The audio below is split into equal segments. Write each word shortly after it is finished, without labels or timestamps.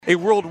A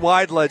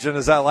worldwide legend,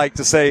 as I like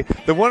to say.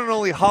 The one and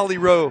only Holly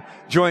Rowe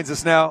joins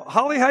us now.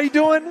 Holly, how you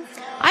doing?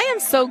 I am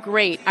so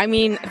great. I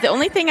mean, the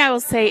only thing I will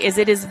say is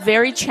it is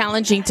very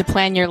challenging to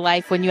plan your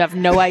life when you have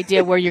no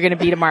idea where you're going to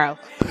be tomorrow.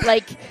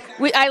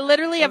 I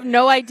literally have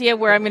no idea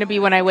where I'm going to be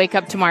when I wake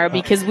up tomorrow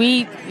because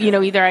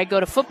either I go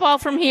to football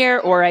from here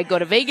or I go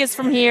to Vegas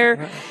from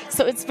here.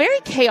 So it's very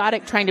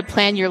chaotic trying to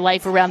plan your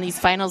life around these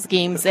finals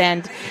games.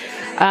 And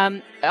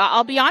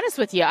I'll be honest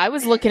with you. I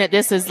was looking at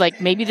this as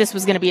maybe this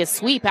was going to be a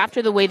sweep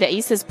after the way the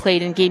Aces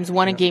played in games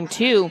 1 and game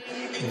 2.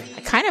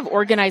 I kind of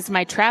organized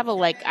my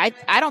travel.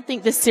 I don't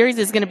think this series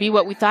is going to be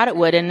what we thought it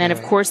would. And then,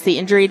 of course, the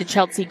injury to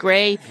Chelsea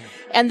Gray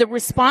and the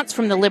response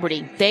from the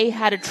Liberty. They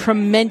had a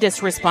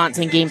tremendous response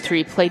in game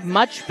 3, played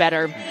much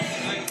better.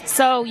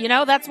 So,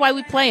 that's why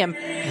we play them.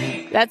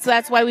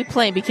 That's why we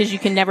play them, because you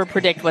can never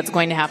predict what's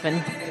going to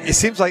happen. It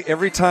seems like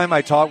every time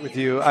I talk with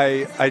you,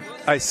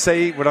 I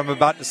say what I'm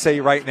about to say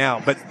right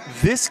now. But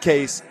this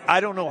case, I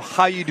don't know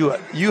how you do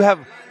it. You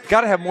have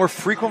got to have more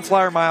frequent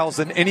flyer miles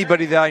than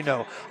anybody that I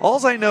know.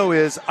 All I know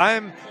is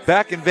I'm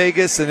back in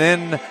Vegas, and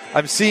then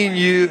I'm seeing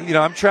you.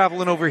 I'm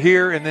traveling over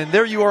here, and then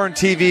there you are on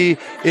TV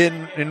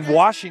in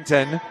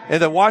Washington, in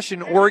the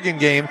Washington-Oregon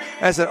game.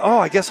 And I said,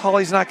 I guess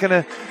Holly's not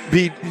going to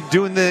be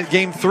doing the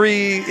game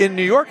 3 in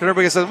New York. And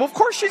everybody says, well, of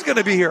course she's going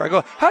to be here. I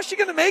go, how's she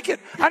going to make it?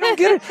 I don't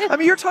get it. I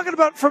mean, you're talking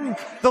about from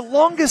the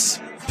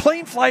longest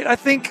plane flight, I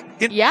think,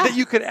 that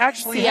you could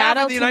actually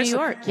Seattle have in the United States.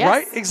 New York, yes.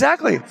 Right?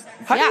 Exactly.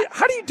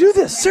 How do you do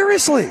this?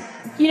 Seriously.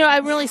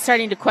 I'm really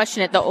starting to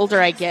question it the older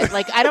I get.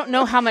 I don't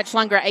know how much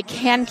longer I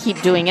can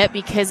keep doing it,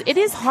 because it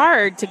is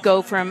hard to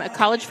go from a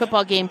college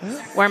football game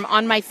where I'm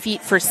on my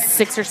feet for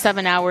 6 or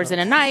 7 hours in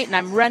a night and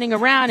I'm running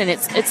around, and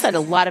it's a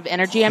lot of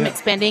energy I'm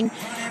expending.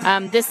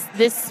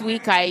 This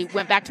week I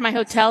went back to my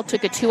hotel,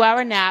 took a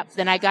 2-hour nap,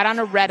 then I got on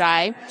a red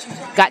eye,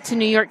 got to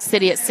New York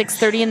City at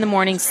 6:30 in the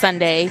morning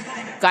Sunday,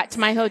 got to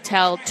my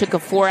hotel, took a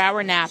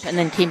 4-hour nap, and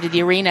then came to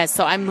the arena.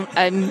 So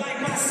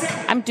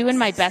I'm doing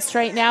my best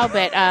right now,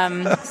 but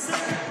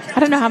I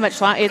don't know how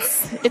much longer.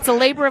 It's a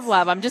labor of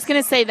love. I'm just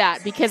going to say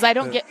that, because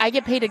I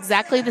get paid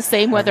exactly the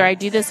same whether I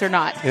do this or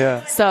not.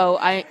 Yeah. So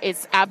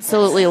it's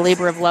absolutely a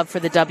labor of love for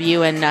the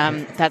W,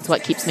 and that's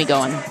what keeps me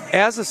going.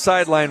 As a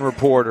sideline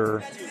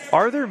reporter,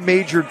 are there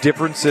major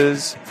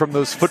differences from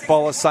those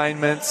football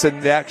assignments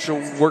and the actual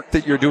work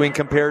that you're doing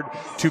compared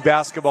to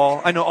basketball?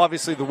 I know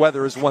obviously the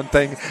weather is one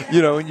thing,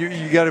 and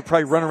you got to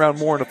probably run around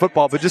more in a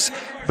football, but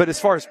as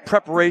far as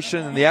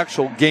preparation and the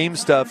actual game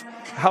stuff,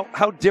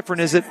 how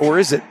different is it, or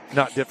is it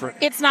not different?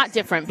 It's not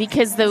different,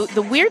 because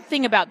the weird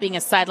thing about being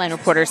a sideline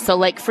reporter,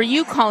 so for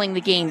you calling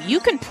the game, you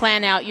can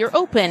plan out your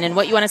open and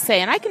what you want to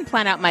say, and I can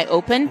plan out my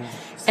open,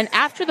 and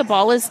after the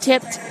ball is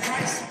tipped,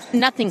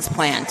 nothing's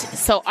planned.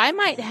 So I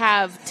might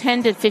have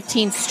 10 to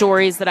 15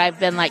 stories that I've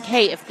been like,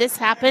 hey, if this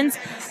happens,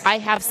 I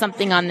have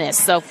something on this.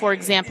 So, for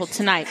example,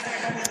 tonight,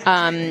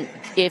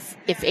 if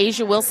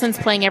Asia Wilson's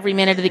playing every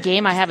minute of the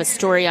game, I have a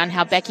story on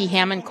how Becky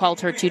Hammond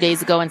called her 2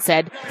 days ago and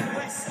said,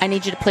 I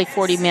need you to play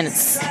 40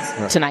 minutes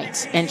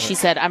tonight. And she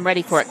said, I'm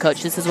ready for it,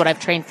 Coach. This is what I've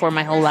trained for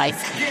my whole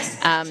life.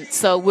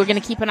 So we're going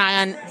to keep an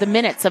eye on the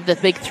minutes of the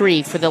big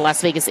 3 for the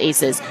Las Vegas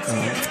Aces.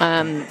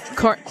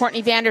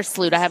 Courtney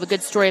Vandersloot, I have a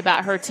good story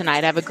about her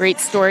tonight. I have a great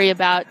story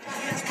about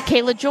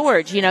Kayla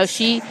George.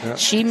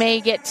 She may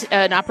get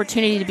an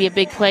opportunity to be a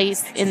big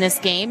place in this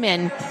game.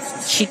 And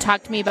she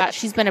talked to me about,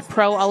 she's been a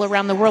pro all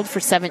around the world for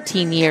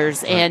 17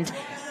 years and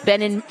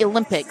been in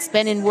Olympics,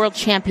 been in world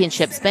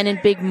championships, been in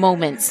big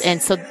moments.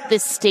 And so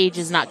this stage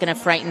is not going to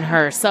frighten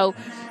her. So,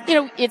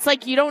 it's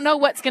like you don't know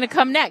what's going to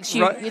come next.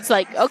 It's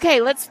like,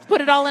 okay, let's put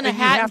it all in a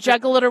hat and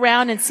juggle it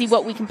around and see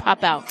what we can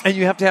pop out. And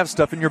you have to have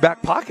stuff in your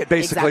back pocket,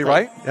 basically, exactly.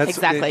 Right? That's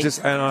exactly.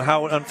 Just I don't know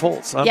how it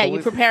unfolds. Yeah,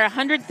 you prepare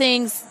 100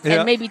 things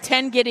and maybe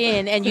 10 get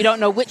in, and you don't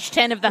know which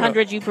 10 of the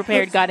 100 you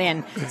prepared got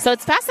in. So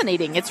it's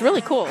fascinating. It's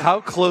really cool.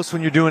 How close,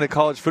 when you're doing a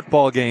college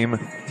football game,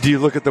 do you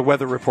look at the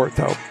weather report,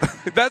 though?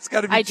 That's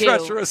got to be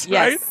treacherous,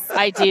 right? Yes,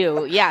 I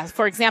do. Yeah.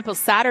 For example,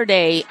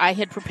 Saturday, I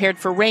had prepared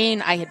for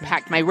rain. I had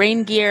packed my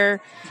rain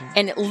gear,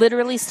 and it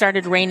literally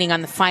started raining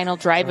on the final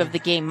drive of the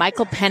game.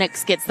 Michael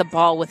Penix gets the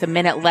ball with a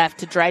minute left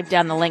to drive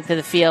down the length of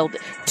the field.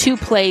 2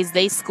 plays,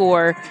 they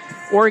score.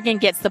 Oregon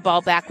gets the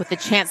ball back with a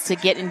chance to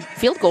get in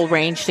field goal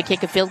range to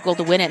kick a field goal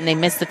to win it, and they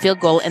miss the field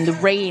goal, and the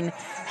rain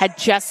had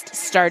just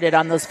started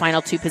on those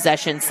final 2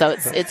 possessions. So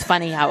it's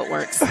funny how it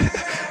works.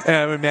 And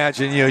I would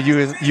imagine,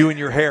 you and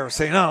your hair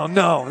saying, "Oh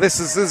no, this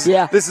is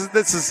a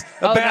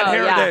bad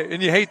hair day,"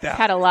 and you hate that.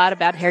 Had a lot of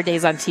bad hair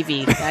days on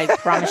TV. I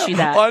promise you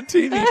that. On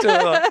TV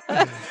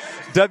too.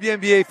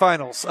 WNBA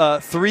Finals,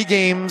 3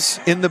 games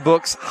in the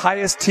books,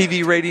 highest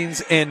TV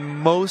ratings and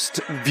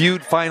most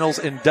viewed finals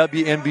in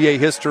WNBA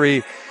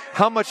history.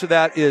 How much of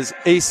that is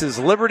Aces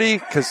Liberty?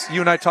 Because you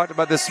and I talked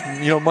about this,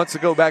 months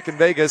ago back in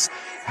Vegas.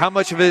 How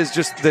much of it is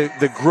just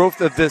the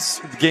growth of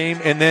this game,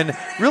 and then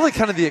really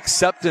kind of the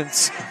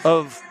acceptance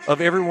of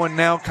of everyone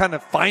now kind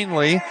of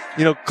finally,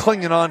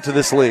 clinging on to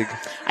this league?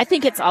 I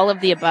think it's all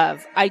of the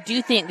above. I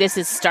do think this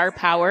is star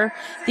power.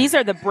 These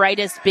are the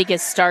brightest,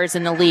 biggest stars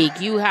in the league.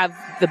 You have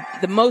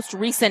the most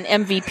recent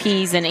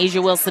MVPs in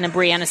Asia Wilson and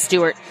Brianna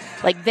Stewart.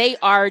 Like, they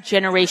are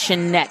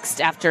generation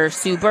next after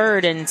Sue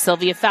Bird and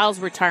Sylvia Fowles'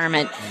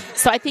 retirement.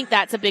 So I think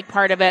that's a big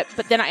part of it.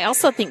 But then I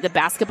also think the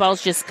basketball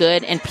is just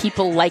good and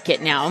people like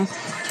it now.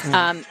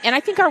 And I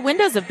think our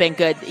windows have been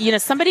good.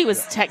 Somebody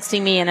was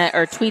texting me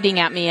or tweeting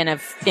at me in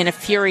a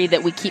fury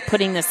that we keep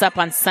putting this up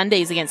on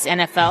Sundays against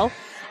NFL.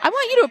 I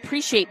want you to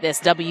appreciate this,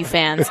 W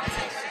fans.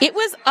 It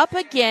was up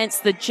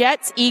against the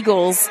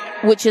Jets-Eagles,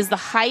 which is the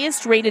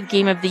highest rated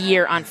game of the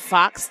year on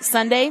Fox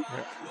Sunday.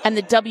 And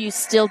the W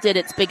still did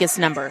its biggest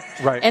number.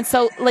 Right. And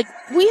so,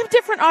 we have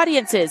different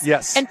audiences.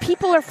 Yes. And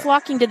people are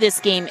flocking to this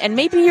game. And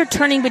maybe you're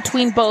turning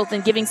between both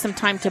and giving some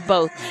time to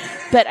both.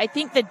 But I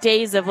think the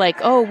days of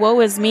woe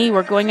is me,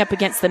 we're going up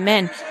against the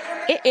men.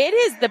 It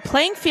is. The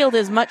playing field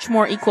is much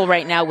more equal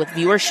right now with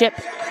viewership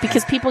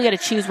because people get to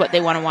choose what they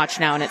want to watch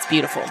now, and it's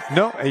beautiful.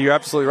 No, you're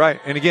absolutely right.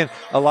 And again,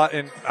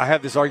 and I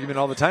have this argument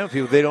all the time with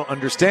people, they don't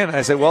understand. And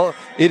I say, well,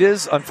 it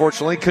is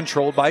unfortunately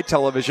controlled by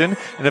television.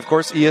 And of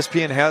course,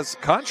 ESPN has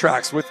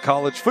contracts with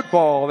college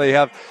football. They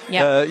have,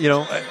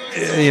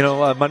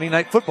 Monday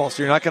Night Football.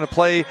 So you're not going to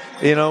play,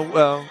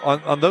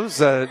 on those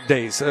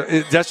days.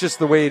 That's just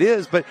the way it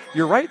is. But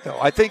you're right, though.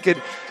 I think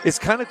it's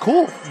kind of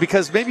cool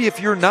because maybe if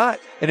you're not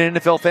an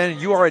NFL fan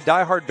and you are a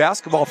diehard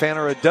basketball fan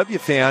or a W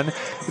fan,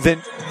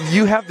 then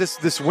you have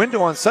this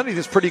window on Sunday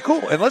that's pretty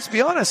cool. And let's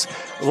be honest,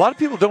 a lot of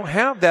people don't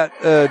have that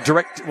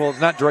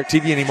not direct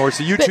TV anymore. It's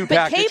a YouTube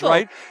package, cable,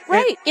 right?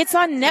 Right. And it's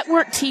on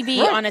network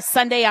TV on a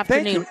Sunday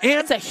afternoon. And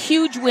it's a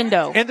huge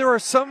window. And there are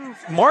some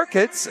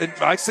markets, and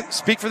I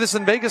speak for this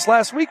in Vegas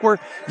last week, where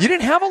you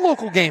didn't have a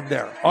local game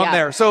there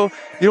there. So,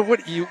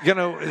 what you going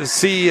to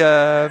see,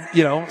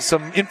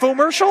 some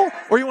infomercial,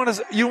 or you want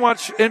to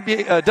watch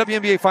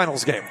WNBA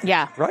Finals game?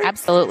 Yeah. Right?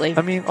 Absolutely.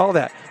 I mean, all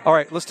that. All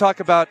right, let's talk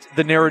about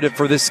the narrative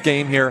for this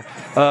game here.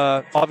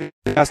 Obviously,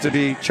 it has to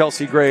be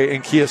Chelsea Gray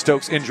and Kia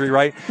Stokes' injury,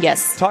 right?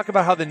 Yes. Talk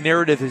about how the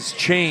narrative has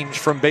changed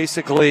from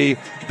basically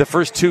the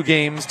first two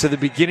games to the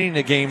beginning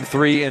of Game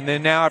 3, and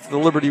then now after the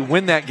Liberty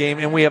win that game,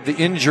 and we have the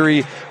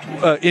injuries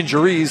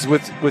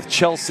with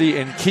Chelsea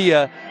and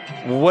Kia.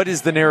 What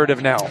is the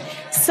narrative now?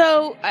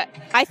 So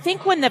I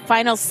think when the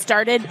finals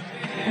started,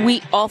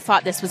 we all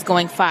thought this was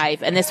going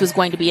 5 and this was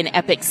going to be an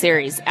epic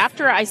series.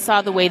 After I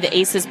saw the way the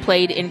Aces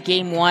played in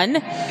Game 1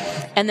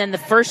 and then the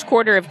first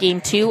quarter of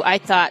Game 2, I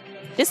thought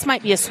this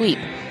might be a sweep.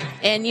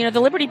 And, the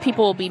Liberty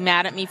people will be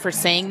mad at me for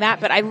saying that,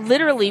 but I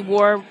literally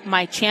wore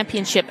my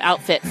championship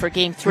outfit for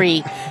Game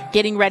 3,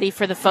 getting ready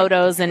for the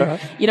photos and,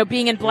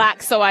 being in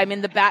black so I'm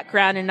in the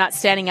background and not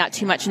standing out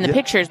too much in the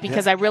pictures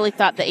because I really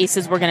thought the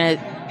Aces were going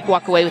to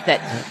walk away with it.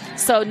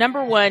 So,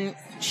 number one,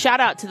 shout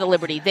out to the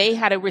Liberty. They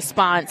had a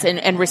response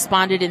and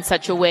responded in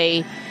such a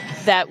way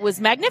that was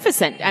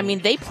magnificent. I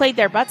mean, they played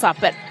their butts off,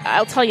 but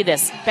I'll tell you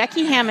this.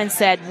 Becky Hammond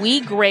said,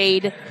 we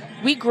graded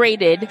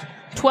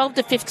 12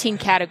 to 15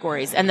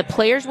 categories, and the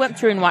players went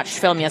through and watched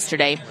film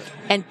yesterday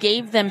and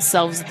gave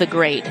themselves the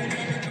grade.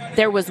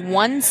 There was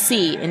 1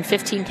 C in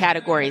 15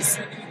 categories.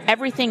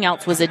 Everything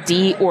else was a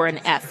D or an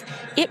F.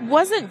 It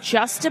wasn't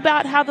just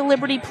about how the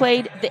Liberty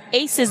played. The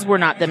Aces were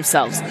not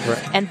themselves,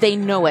 and they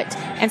know it.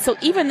 And so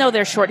even though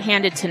they're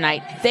shorthanded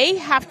tonight, they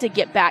have to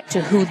get back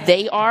to who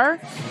they are,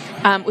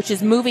 which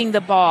is moving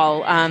the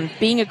ball,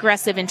 being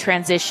aggressive in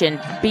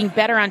transition, being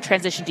better on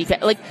transition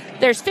defense.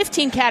 There's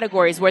 15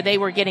 categories where they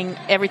were getting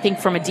everything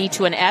from a D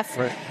to an F,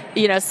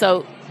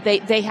 so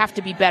they have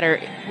to be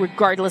better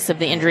regardless of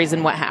the injuries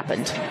and what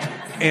happened.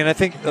 And I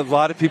think a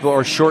lot of people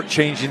are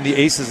shortchanging the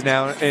Aces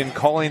now and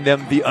calling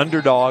them the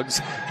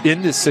underdogs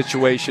in this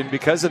situation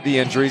because of the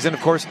injuries. And, of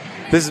course,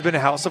 this has been a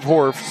house of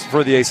horrors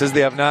for the Aces.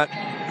 They have not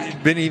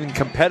been even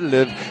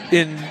competitive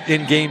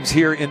in games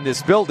here in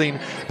this building.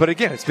 But,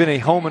 again, it's been a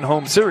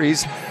home-and-home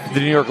series. The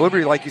New York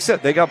Liberty, like you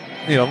said, they got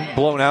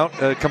blown out,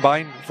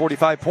 combined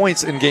 45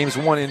 points in games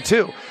 1 and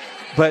 2.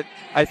 But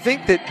I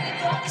think that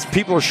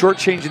people are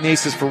shortchanging the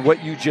Aces for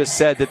what you just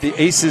said, that the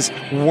Aces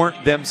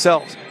weren't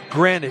themselves.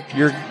 Granted,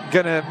 you're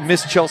going to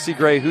miss Chelsea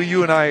Gray, who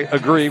you and I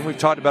agree, and we've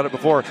talked about it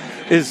before,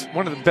 is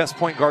one of the best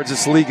point guards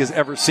this league has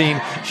ever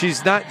seen.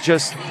 She's not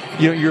just,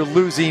 you're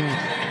losing,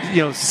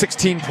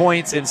 16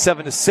 points and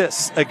 7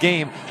 assists a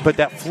game, but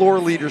that floor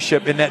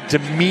leadership and that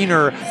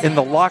demeanor in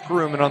the locker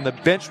room and on the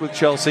bench with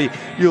Chelsea,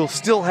 you'll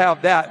still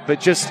have that,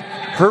 but just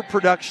her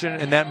production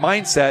and that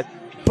mindset.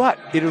 But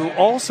it will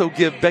also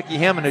give Becky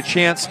Hammond a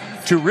chance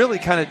to really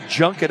kind of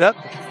junk it up,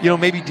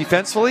 maybe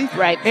defensively.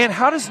 Right. And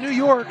how does New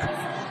York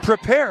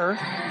prepare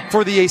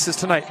for the Aces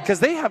tonight? Because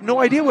they have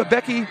no idea what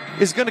Becky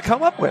is going to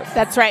come up with.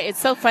 That's right. It's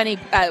so funny.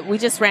 We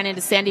just ran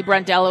into Sandy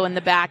Brundello in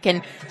the back,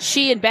 and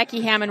she and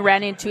Becky Hammond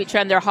ran into each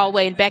other in their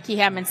hallway, and Becky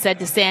Hammond said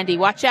to Sandy,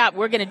 watch out,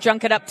 we're going to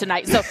junk it up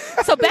tonight.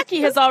 So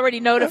Becky has already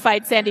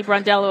notified Sandy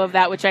Brundello of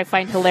that, which I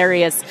find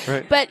hilarious.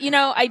 Right. But,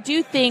 I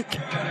do think,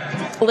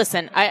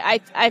 listen,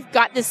 I've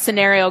got this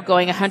scenario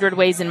going 100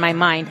 ways in my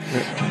mind.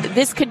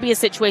 this could be a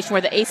situation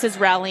where the Aces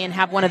rally and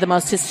have one of the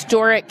most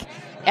historic,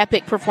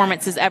 epic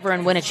performances ever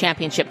and win a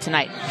championship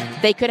tonight.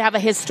 They could have a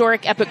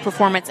historic, epic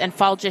performance and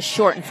fall just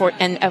short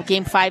and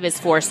Game 5 is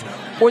forced.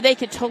 Or they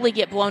could totally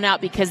get blown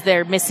out because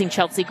they're missing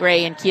Chelsea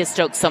Gray and Kia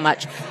Stokes so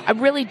much. I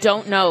really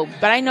don't know,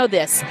 but I know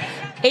this.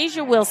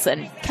 Asia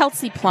Wilson,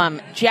 Kelsey Plum,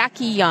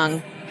 Jackie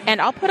Young, and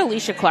I'll put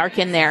Alicia Clark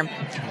in there.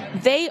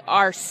 They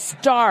are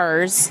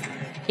stars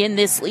in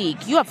this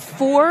league. You have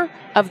 4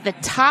 of the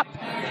top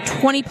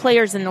 20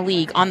 players in the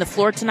league on the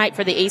floor tonight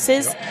for the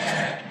Aces.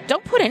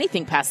 Don't put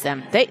anything past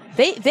them.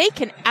 They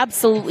can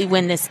absolutely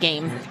win this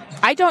game.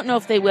 I don't know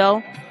if they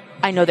will.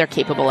 I know they're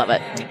capable of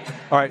it.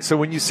 All right, so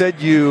when you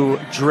said you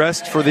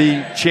dressed for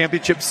the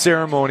championship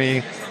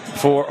ceremony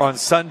on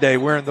Sunday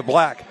wearing the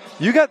black,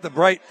 you got the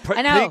bright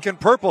pink and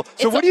purple.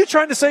 So what are you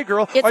trying to say,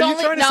 girl? Are you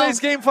trying to say it's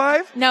Game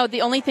 5? No,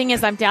 the only thing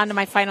is I'm down to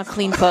my final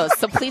clean clothes.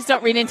 So please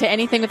don't read into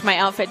anything with my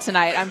outfit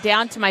tonight. I'm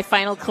down to my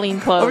final clean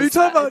clothes. Oh, you're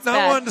talking about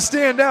not wanting to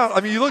stand out. I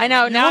mean, you look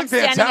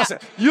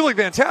fantastic. You look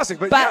fantastic,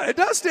 but yeah, it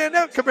does stand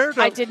out compared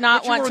to. I did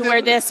not want to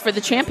wear this for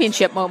the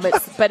championship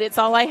moments, but it's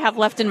all I have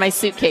left in my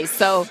suitcase.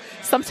 So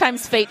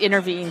sometimes fate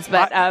intervenes,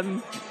 but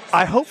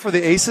I hope for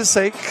the Aces'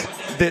 sake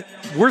that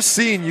we're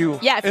seeing you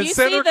in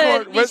center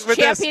court with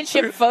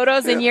championship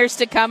photos in years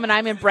to come and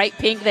I'm in bright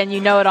pink, then you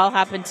know it all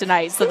happened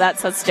tonight. So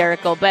that's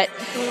hysterical. But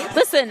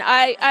listen,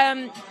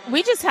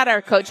 we just had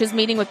our coaches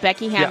meeting with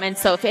Becky Hammond.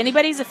 So if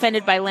anybody's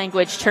offended by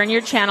language, turn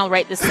your channel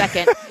right this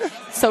second.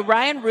 So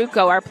Ryan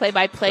Rucco, our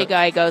play-by-play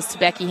guy, goes to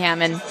Becky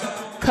Hammond.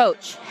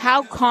 Coach,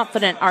 how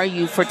confident are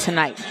you for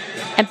tonight?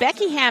 And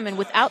Becky Hammond,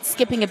 without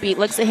skipping a beat,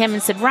 looks at him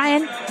and said,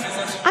 Ryan,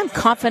 I'm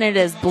confident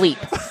as bleep.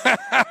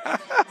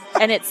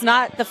 And it's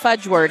not the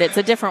fudge word. It's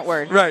a different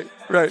word. Right.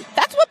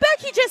 That's what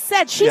Becky just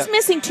said. She's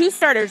missing 2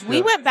 starters.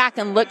 We went back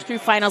and looked through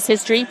finals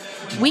history.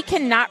 We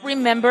cannot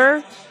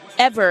remember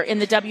ever in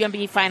the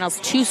WNBA Finals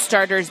 2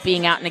 starters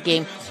being out in a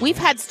game. We've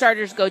had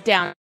starters go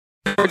down.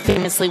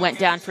 Famously went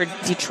down for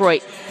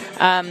Detroit.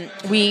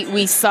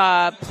 We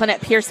saw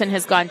Planette Pearson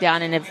has gone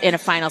down in a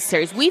final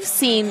series. We've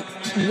seen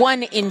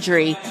 1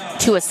 injury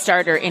to a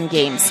starter in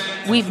games.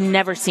 We've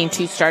never seen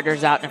 2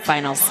 starters out in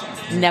finals.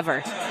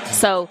 Never.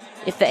 So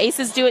if the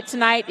Aces do it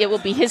tonight, it will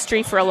be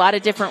history for a lot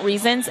of different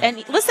reasons.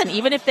 And listen,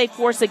 even if they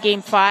force a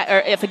Game 5, or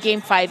if a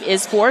Game 5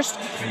 is forced,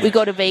 we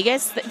go to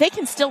Vegas, they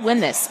can still win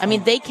this. I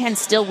mean, they can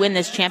still win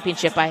this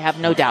championship, I have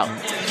no doubt.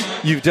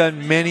 You've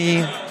done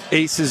many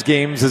Aces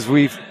games, as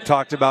we've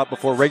talked about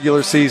before,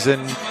 regular season,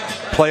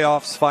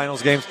 playoffs,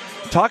 finals games.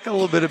 Talk a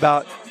little bit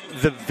about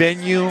the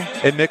venue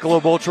at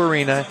Michelob Ultra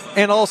Arena,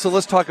 and also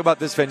let's talk about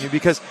this venue,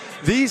 because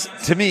these,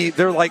 to me,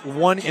 they're like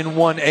 1 in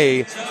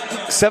 1A.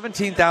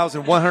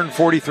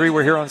 17,143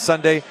 were here on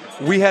Sunday.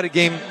 We had a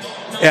game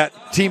at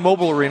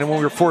T-Mobile Arena when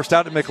we were forced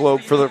out of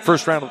Michelob for the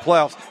first round of the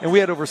playoffs, and we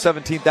had over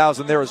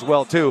 17,000 there as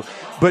well, too.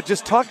 But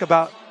just talk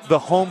about the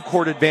home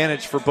court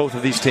advantage for both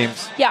of these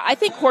teams. Yeah, I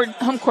think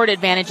home court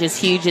advantage is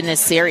huge in this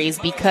series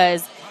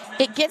because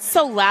it gets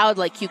so loud,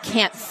 like you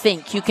can't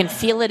think. You can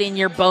feel it in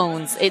your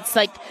bones. It's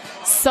like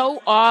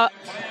so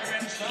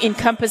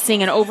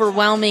awe-encompassing and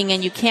overwhelming,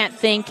 and you can't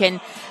think.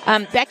 And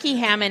Becky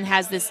Hammond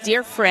has this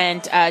dear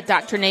friend,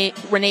 Dr.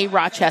 Renee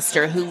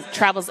Rochester, who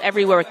travels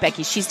everywhere with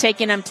Becky. She's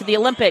taken them to the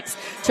Olympics,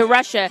 to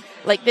Russia.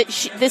 Like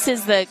this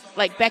is the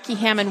Becky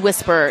Hammond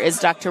whisperer is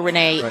Dr.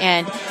 Renee, right.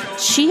 And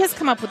she has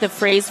come up with a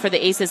phrase for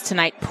the Aces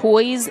tonight: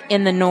 poise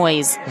in the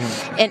noise.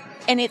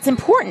 And it's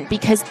important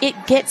because it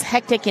gets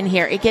hectic in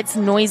here. It gets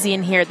noisy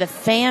in here. The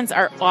fans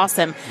are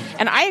awesome.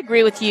 And I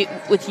agree with you.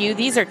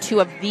 These are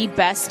 2 of the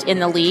best in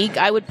the league.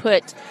 I would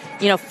put,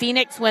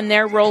 Phoenix when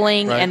they're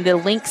rolling, right, and the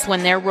Lynx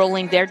when they're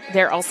rolling.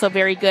 They're also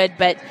very good.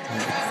 But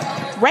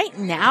right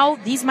now,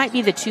 these might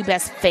be the 2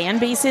 best fan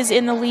bases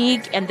in the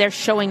league, and they're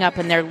showing up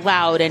and they're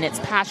loud and it's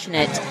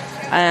passionate.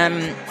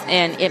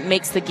 And it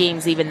makes the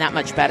games even that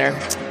much better.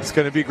 It's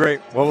going to be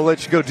great. Well, we'll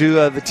let you go do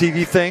the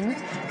TV thing,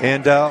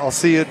 and I'll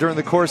see you during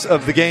the course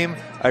of the game.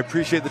 I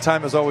appreciate the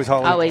time as always,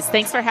 Holly. Always.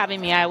 Thanks for having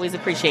me. I always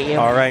appreciate you.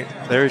 All right.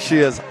 There she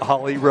is,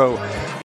 Holly Rowe.